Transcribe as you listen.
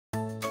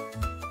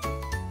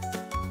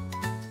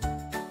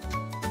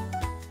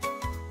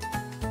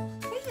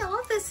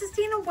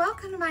Christina,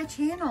 welcome to my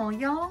channel.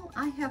 Y'all,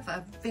 I have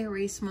a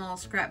very small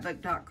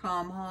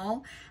scrapbook.com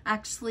haul.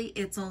 Actually,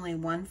 it's only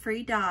one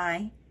free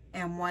die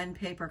and one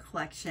paper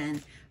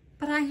collection,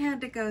 but I had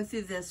to go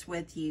through this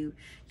with you.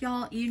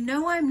 Y'all, you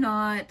know I'm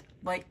not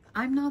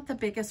the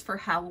biggest for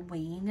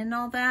Halloween and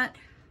all that,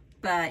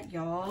 but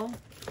y'all,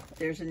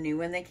 there's a new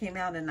one that came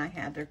out and I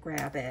had to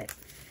grab it.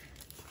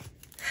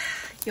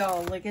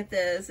 Y'all, look at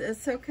this.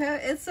 It's so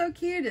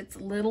cute. It's a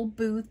little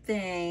boo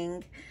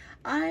thing.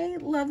 I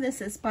love this.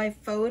 It's by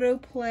Photo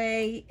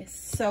Play. It's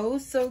so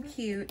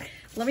cute.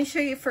 Let me show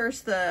you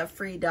first the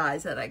free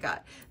dies that I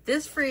got.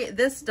 This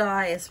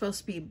die is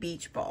supposed to be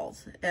beach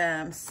balls.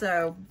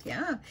 So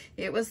yeah,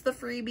 it was the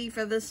freebie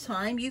for this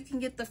time. You can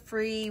get the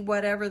free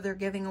whatever they're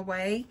giving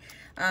away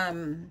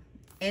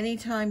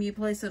anytime you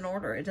place an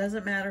order. It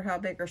doesn't matter how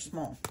big or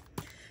small.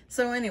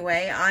 So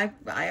anyway,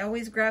 I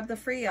always grab the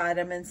free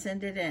item and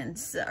send it in,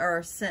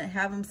 or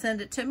have them send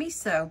it to me.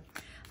 So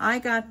I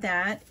got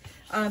that.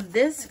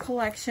 This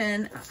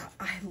collection,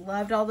 I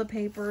loved all the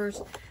papers,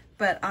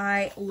 but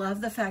I love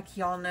the fact,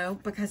 y'all know,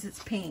 because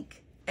it's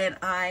pink, and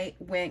I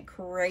went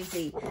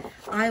crazy.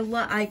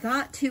 I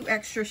got 2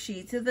 extra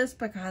sheets of this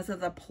because of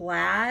the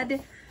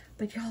plaid,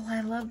 but y'all,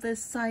 I love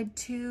this side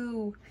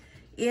too.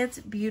 It's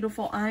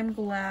beautiful. I'm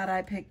glad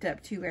I picked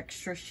up 2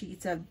 extra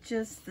sheets of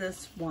just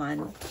this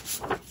one.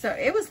 So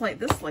it was like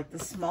the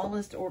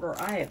smallest order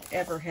I have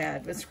ever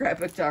had with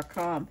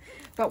scrapbook.com.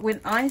 But when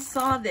I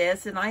saw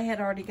this, and I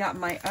had already got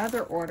my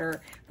other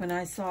order, when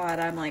I saw it,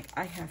 I'm like,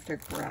 I have to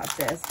grab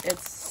this.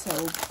 It's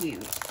so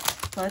cute.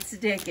 Let's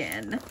dig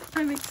in.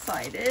 I'm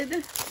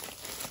excited.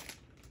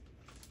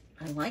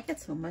 I like it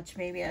so much,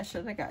 maybe I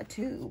should have got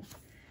 2.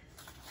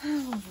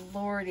 Oh,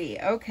 Lordy.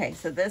 Okay,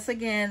 so this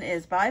again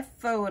is by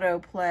Photo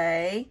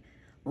Play.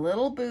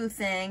 Little Boo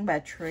Thing by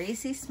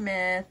Tracy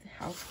Smith.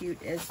 How cute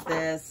is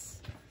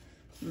this?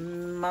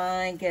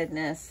 My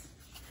goodness.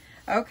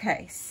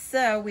 Okay,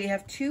 so we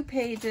have 2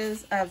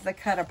 pages of the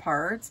cut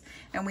aparts,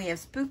 and we have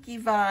Spooky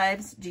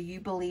Vibes, Do You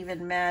Believe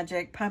in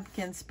Magic,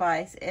 Pumpkin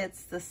Spice,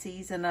 It's the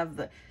Season of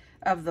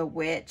the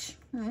Witch.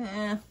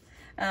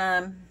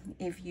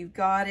 If you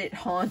got it,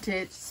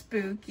 Haunted,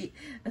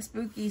 A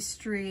Spooky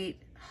Street.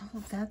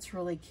 Oh, that's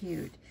really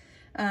cute.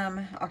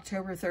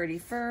 October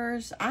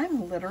 31st.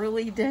 I'm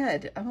literally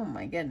dead. Oh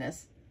my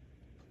goodness.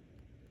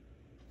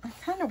 I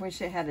kind of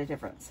wish it had a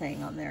different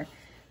saying on there.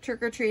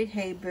 Trick or Treat,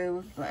 Hey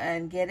Boo,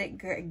 and Get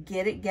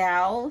It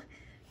Gal,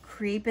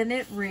 Creepin'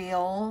 It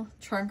Real,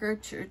 Trick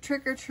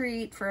or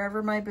Treat,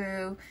 Forever My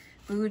Boo,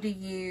 Boo to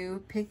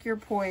You, Pick Your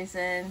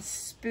Poison,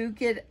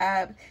 Spook It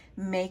Up,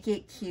 Make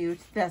It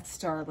Cute. That's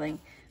darling.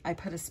 I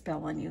put a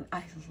spell on you.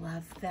 I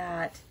love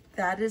that.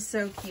 That is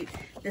so cute.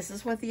 This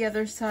is what the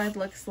other side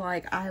looks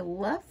like. I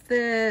love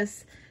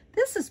this.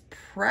 This is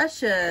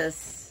precious.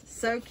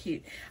 So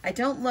cute. I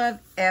don't love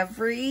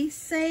every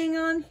saying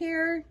on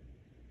here,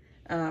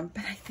 but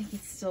I think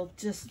it's still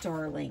just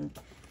darling.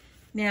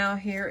 Now,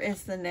 here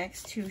is the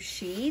next 2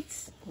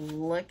 sheets.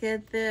 Look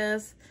at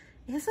this.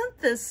 Isn't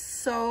this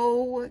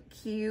so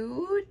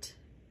cute?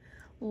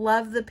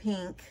 Love the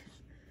pink.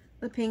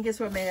 The pink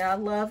is what made it. I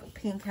love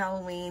pink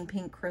Halloween,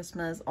 pink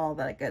Christmas, all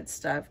that good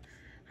stuff.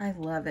 I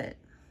love it.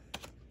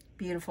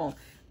 Beautiful.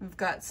 We've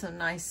got some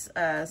nice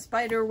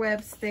spider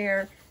webs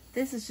there.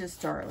 This is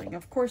just darling.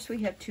 Of course,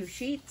 we have 2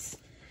 sheets.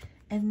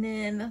 And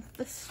then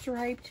the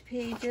striped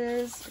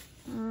pages.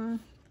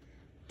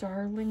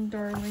 Darling,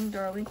 darling,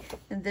 darling.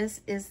 And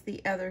this is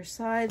the other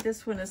side.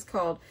 This one is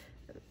called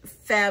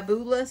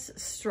Fabulous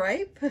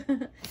Stripe.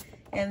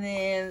 And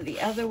then the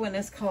other one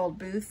is called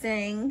Boo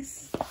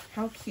Things.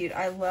 How cute.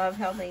 I love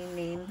how they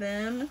name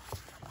them.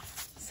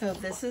 So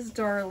this is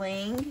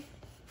darling.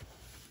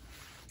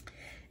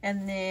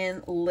 And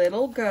then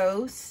Little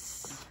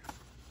Ghosts,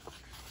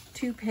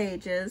 2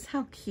 pages.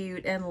 How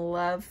cute, and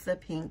love the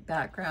pink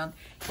background.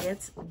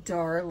 It's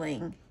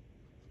darling.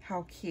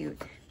 How cute.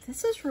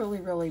 This is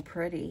really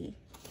pretty.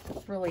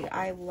 Really,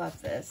 I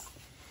love this.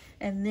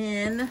 And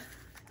then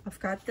I've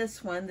got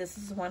this one. This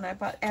is the one I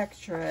bought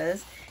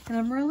extras, and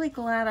I'm really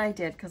glad I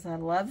did because I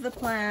love the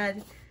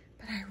plaid,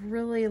 but I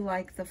really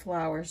like the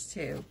flowers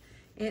too.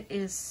 It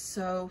is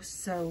so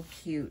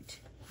cute.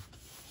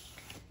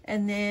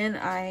 And then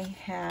I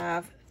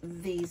have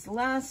these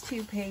last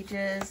 2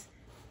 pages,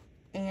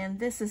 and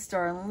this is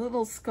darling.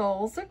 Little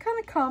skulls. They're kind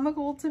of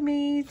comical to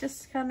me,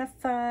 just kind of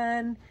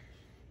fun.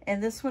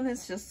 And this one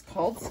is just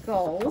called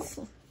Skulls.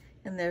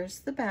 And there's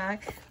the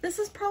back. This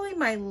is probably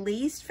my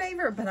least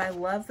favorite, but I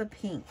love the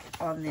pink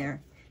on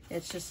there.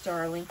 It's just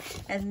darling.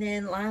 And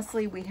then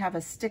lastly, we have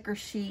a sticker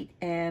sheet,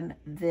 and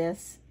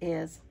this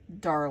is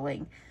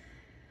darling.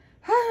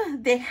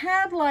 They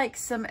had like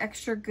some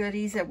extra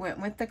goodies that went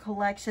with the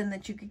collection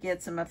that you could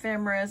get, some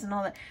ephemeras and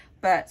all that,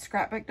 but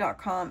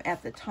scrapbook.com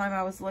at the time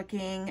I was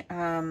looking,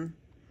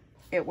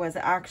 it was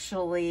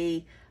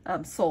actually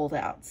sold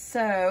out.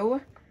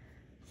 So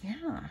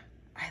yeah,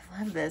 I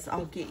love this.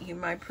 I'll get you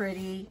my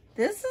pretty.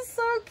 This is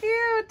so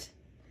cute.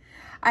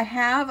 I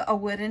have a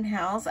wooden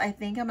house. I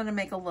think I'm going to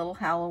make a little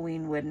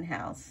Halloween wooden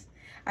house.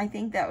 I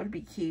think that would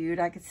be cute.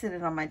 I could sit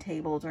it on my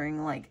table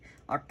during like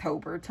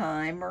October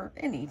time or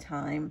any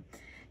time.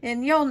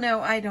 And y'all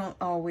know I don't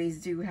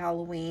always do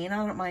Halloween.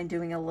 I don't mind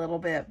doing a little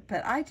bit,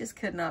 but I just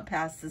could not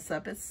pass this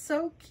up. It's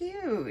so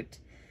cute.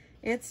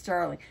 It's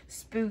darling.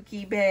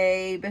 Spooky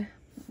Babe,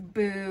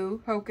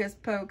 Boo, Hocus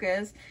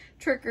Pocus,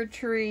 Trick or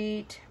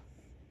Treat.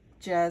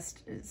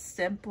 Just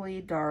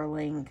simply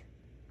darling.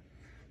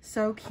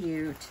 So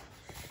cute.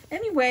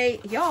 Anyway,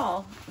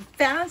 y'all,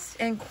 fast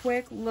and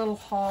quick little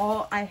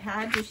haul. I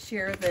had to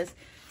share this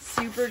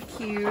super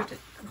cute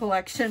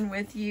collection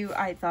with you.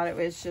 I thought it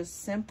was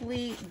just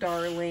simply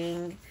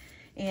darling.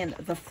 And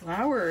the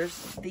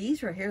flowers,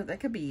 these right here, that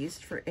could be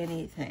used for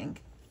anything.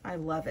 I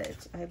love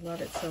it. I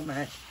love it so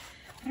much.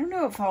 I don't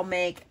know if I'll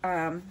make,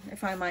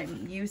 if I might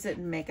use it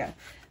and make a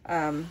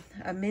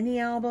mini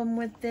album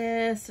with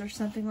this or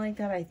something like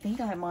that. I think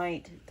I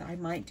might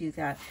do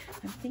that.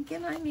 I'm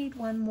thinking I need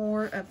one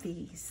more of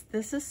these.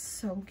 This is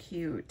so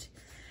cute.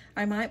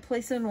 I might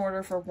place an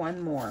order for one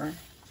more,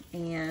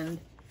 and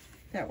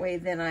that way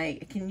then I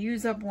can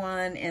use up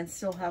one and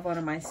still have one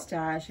in my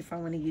stash if I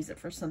want to use it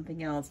for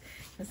something else,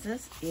 because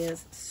this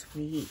is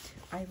sweet.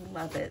 I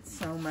love it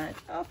so much.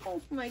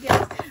 Oh my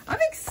goodness. I'm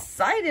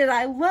excited.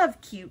 I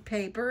love cute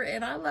paper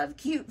and I love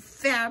cute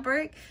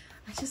fabric.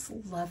 I just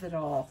love it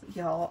all,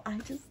 y'all. I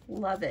just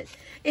love it.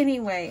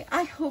 Anyway,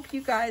 I hope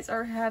you guys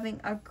are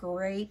having a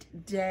great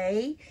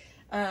day.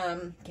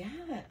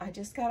 Yeah, I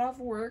just got off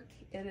work.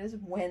 It is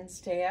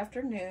Wednesday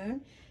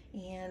afternoon,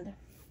 and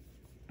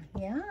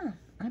yeah,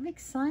 I'm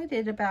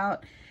excited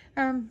about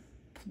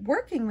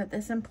working with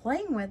this and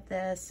playing with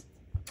this.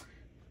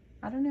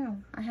 I don't know.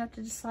 I have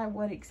to decide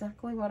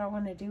exactly what I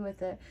want to do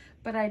with it,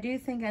 but I do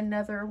think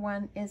another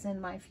one is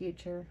in my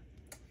future.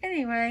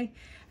 Anyway,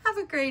 have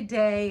a great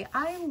day.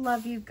 I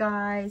love you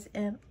guys,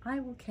 and I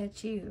will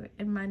catch you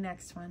in my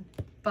next one.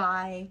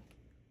 Bye.